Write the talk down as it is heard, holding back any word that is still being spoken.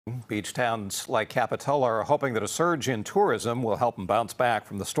Beach towns like Capitola are hoping that a surge in tourism will help them bounce back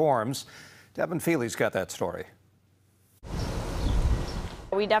from the storms. Devin Fehely's got that story.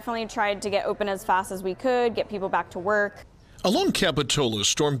 We definitely tried to get open as fast as we could, get people back to work. Along Capitola's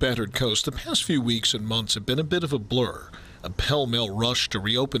storm-battered coast, the past few weeks and months have been a bit of a blur. A pell-mell rush to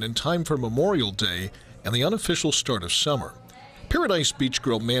reopen in time for Memorial Day and the unofficial start of summer. Paradise Beach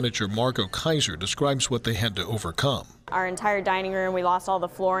Grill manager Margot Kaiser describes what they had to overcome. Our entire dining room, we lost all the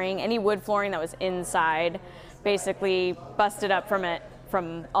flooring. Any wood flooring that was inside basically busted up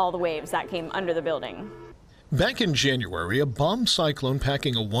from all the waves that came under the building. Back in January, a bomb cyclone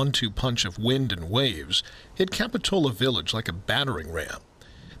packing a 1-2 punch of wind and waves hit Capitola Village like a battering ram.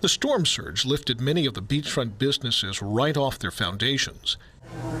 The storm surge lifted many of the beachfront businesses right off their foundations.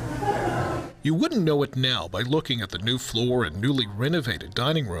 You wouldn't know it now by looking at the new floor and newly renovated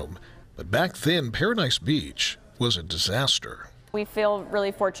dining room, but back then Paradise Beach was a disaster. We feel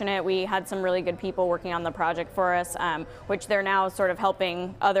really fortunate. We had some really good people working on the project for us, which they're now sort of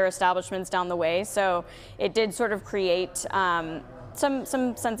helping other establishments down the way. So it did sort of create some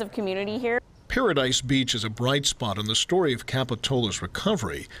sense of community here. Paradise Beach is a bright spot in the story of Capitola's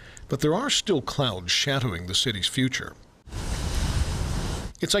recovery, but there are still clouds shadowing the city's future.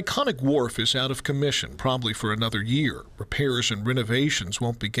 Its iconic wharf is out of commission, probably for another year. Repairs and renovations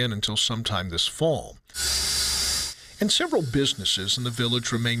won't begin until sometime this fall. And several businesses in the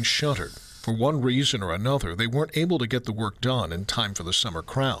village remain shuttered. For one reason or another, they weren't able to get the work done in time for the summer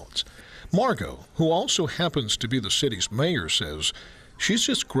crowds. Margot, who also happens to be the city's mayor, says she's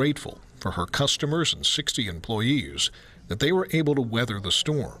just grateful for her customers and 60 employees that they were able to weather the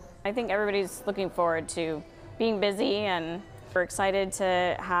storm. I think everybody's looking forward to being busy, and we're excited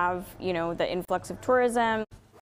to have, the influx of tourism.